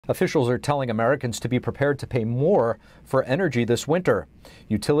Officials are telling Americans to be prepared to pay more for energy this winter.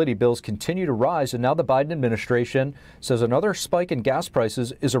 Utility bills continue to rise, and now the Biden administration says another spike in gas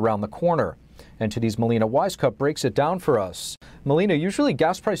prices is around the corner. NTD's Melina Wisecup breaks it down for us. Melina, usually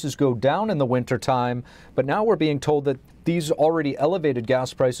gas prices go down in the wintertime, but now we're being told that these already elevated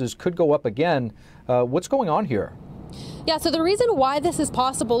gas prices could go up again. What's going on here? Yeah, so the reason why this is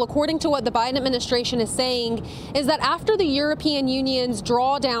possible, according to what the Biden administration is saying, is that after the European Union's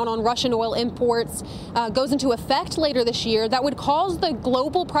drawdown on Russian oil imports goes into effect later this year, that would cause the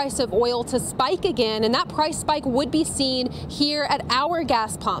global price of oil to spike again, and that price spike would be seen here at our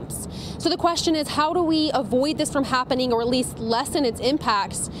gas pumps. So the question is, how do we avoid this from happening, or at least lessen its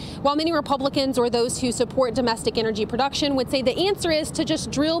impacts? While many Republicans or those who support domestic energy production would say the answer is to just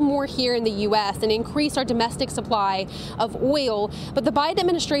drill more here in the U.S. and increase our domestic supply of oil. But the Biden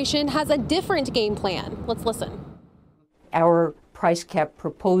administration has a different game plan. Let's listen. Our price cap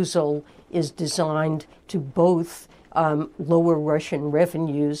proposal is designed to both lower Russian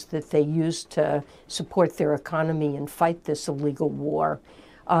revenues that they use to support their economy and fight this illegal war,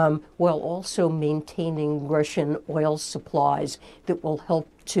 while also maintaining Russian oil supplies that will help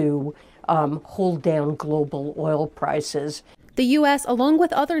to hold down global oil prices. The U.S., along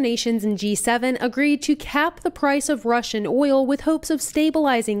with other nations in G7, agreed to cap the price of Russian oil with hopes of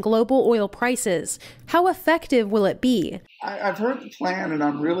stabilizing global oil prices. How effective will it be? I've heard the plan, and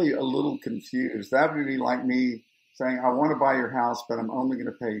I'm really a little confused. That would be like me saying, I want to buy your house, but I'm only going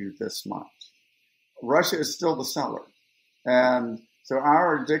to pay you this much. Russia is still the seller. And so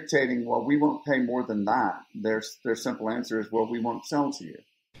our dictating, well, we won't pay more than that. Their simple answer is, well, we won't sell to you.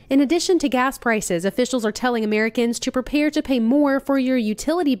 In addition to gas prices, officials are telling Americans to prepare to pay more for your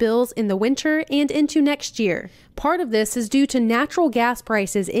utility bills in the winter and into next year. Part of this is due to natural gas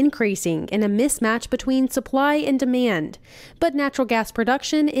prices increasing and a mismatch between supply and demand. But natural gas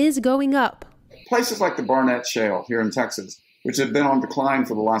production is going up. Places like the Barnett Shale here in Texas, which have been on decline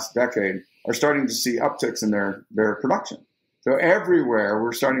for the last decade, are starting to see upticks in their production. So everywhere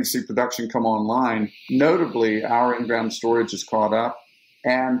we're starting to see production come online. Notably, our in-ground storage is caught up,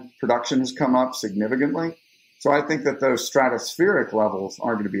 and production has come up significantly. So I think that those stratospheric levels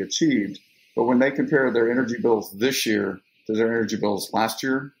aren't going to be achieved. But when they compare their energy bills this year to their energy bills last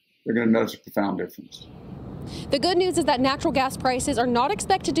year, they're going to notice a profound difference. The good news is that natural gas prices are not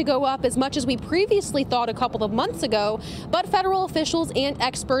expected to go up as much as we previously thought a couple of months ago, but federal officials and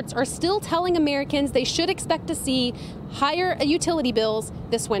experts are still telling Americans they should expect to see higher utility bills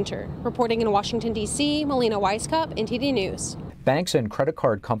this winter. Reporting in Washington, D.C., Melina Wisecup, NTD News. Banks and credit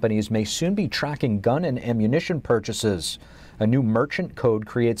card companies may soon be tracking gun and ammunition purchases. A new merchant code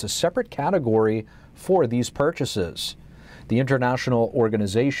creates a separate category for these purchases. The International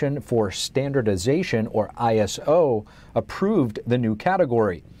Organization for Standardization, or ISO, approved the new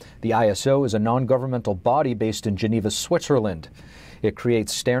category. The ISO is a non-governmental body based in Geneva, Switzerland. It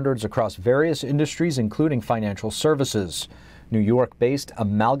creates standards across various industries, including financial services. New York-based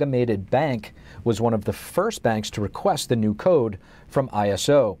Amalgamated Bank was one of the first banks to request the new code from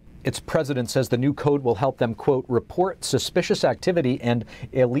ISO. Its president says the new code will help them, quote, report suspicious activity and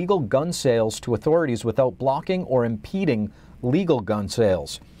illegal gun sales to authorities without blocking or impeding legal gun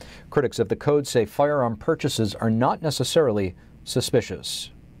sales. Critics of the code say firearm purchases are not necessarily suspicious.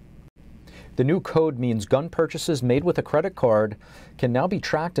 The new code means gun purchases made with a credit card can now be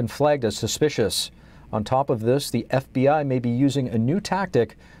tracked and flagged as suspicious. On top of this, the FBI may be using a new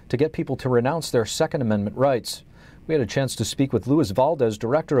tactic to get people to renounce their Second Amendment rights. We had a chance to speak with Luis Valdez,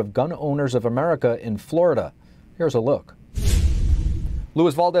 director of Gun Owners of America in Florida. Here's a look.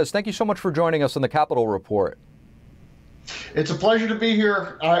 Luis Valdez, thank you so much for joining us on the Capitol Report. It's a pleasure to be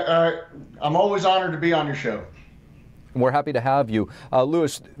here. I'm always honored to be on your show. We're happy to have you.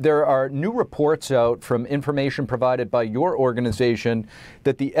 Luis, there are new reports out from information provided by your organization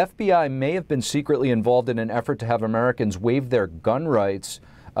that the FBI may have been secretly involved in an effort to have Americans waive their gun rights.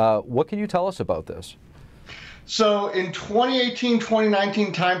 What can you tell us about this? So in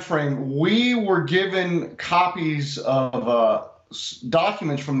 2018-2019 timeframe, we were given copies of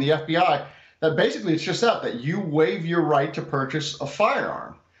documents from the FBI that basically it's just that you waive your right to purchase a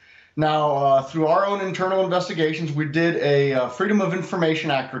firearm. Now, through our own internal investigations, we did a Freedom of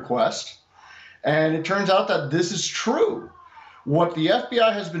Information Act request, and it turns out that this is true. What the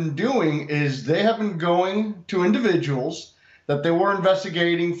FBI has been doing is they have been going to individuals that they were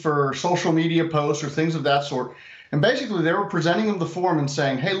investigating for social media posts or things of that sort, and basically they were presenting them the form and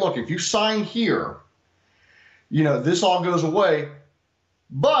saying, hey, look, if you sign here, you know, this all goes away,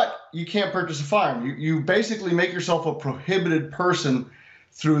 but you can't purchase a firearm. You basically make yourself a prohibited person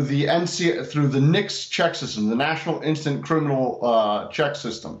through the NICS check system, the National Instant Criminal Check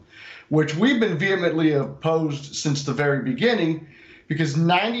System, which we've been vehemently opposed since the very beginning, because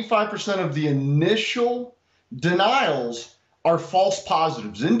 95% of the initial denials are false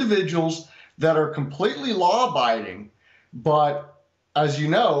positives, individuals that are completely law-abiding, but as you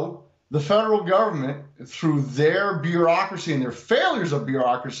know, the federal government, through their bureaucracy and their failures of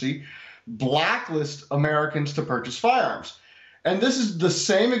bureaucracy, blacklist Americans to purchase firearms. And this is the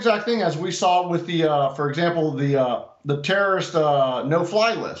same exact thing as we saw with the, for example, the terrorist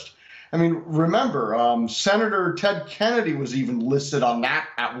no-fly list. I mean, remember, Senator Ted Kennedy was even listed on that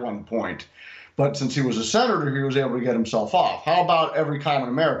at one point. But since he was a senator, he was able to get himself off. How about every common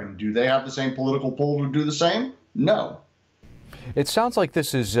American? Do they have the same political pull to do the same? No. It sounds like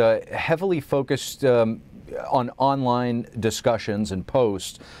this is heavily focused on online discussions and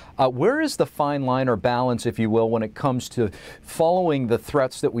posts. Where is the fine line or balance, if you will, when it comes to following the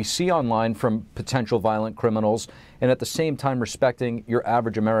threats that we see online from potential violent criminals and at the same time respecting your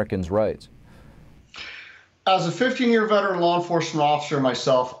average American's rights? As a 15-year veteran law enforcement officer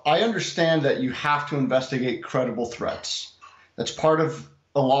myself, I understand that you have to investigate credible threats. That's part of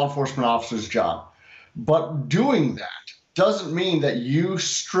a law enforcement officer's job. But doing that doesn't mean that you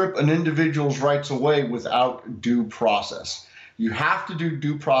strip an individual's rights away without due process. You have to do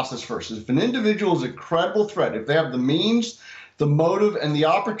due process first. If an individual is a credible threat, if they have the means, the motive, and the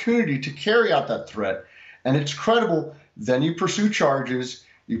opportunity to carry out that threat, and it's credible, then you pursue charges.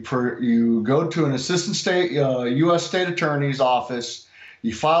 You go to an assistant state, U.S. state attorney's office,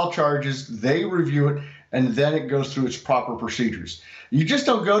 you file charges, they review it, and then it goes through its proper procedures. You just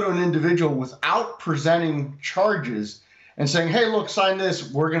don't go to an individual without presenting charges and saying, hey, look, sign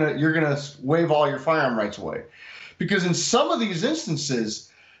this, you're gonna waive all your firearm rights away. Because in some of these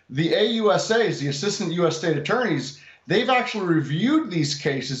instances, the AUSAs, the assistant U.S. state attorneys, they've actually reviewed these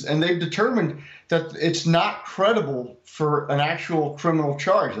cases and they've determined that it's not credible for an actual criminal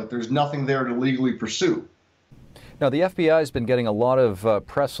charge, that there's nothing there to legally pursue. Now, the FBI has been getting a lot of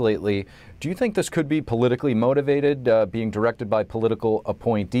press lately. Do you think this could be politically motivated, being directed by political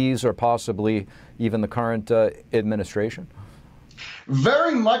appointees or possibly even the current administration?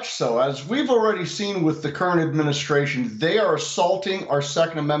 Very much so. As we've already seen with the current administration, they are assaulting our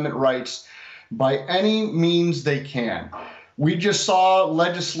Second Amendment rights by any means they can. We just saw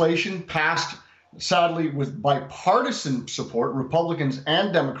legislation passed, sadly, with bipartisan support, Republicans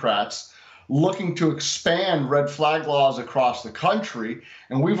and Democrats, looking to expand red flag laws across the country.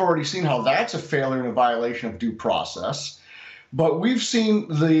 And we've already seen how that's a failure and a violation of due process. But we've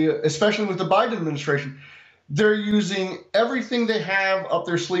seen, especially with the Biden administration, they're using everything they have up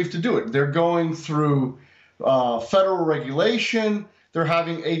their sleeve to do it. They're going through federal regulation. They're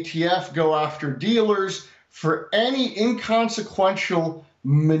having ATF go after dealers for any inconsequential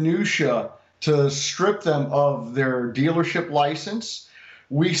minutia to strip them of their dealership license.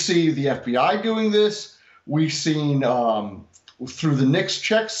 We see the FBI doing this. We've seen through the NICS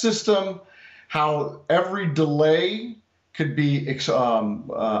check system how every delay could be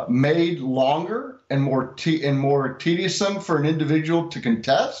made longer and more tedious for an individual to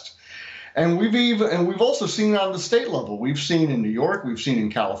contest. And we've also seen it on the state level. We've seen in New York, we've seen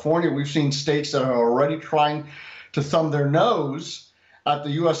in California, we've seen states that are already trying to thumb their nose at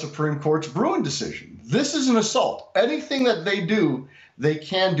the U.S. Supreme Court's Bruin decision. This is an assault. Anything that they do, they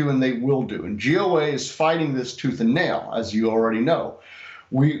can do and they will do. And GOA is fighting this tooth and nail, as you already know.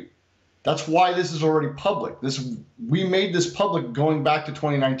 That's why this is already public. We made this public going back to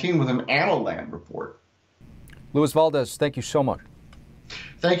 2019 with an Analand report. Luis Valdez, thank you so much.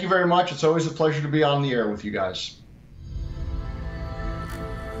 Thank you very much. It's always a pleasure to be on the air with you guys.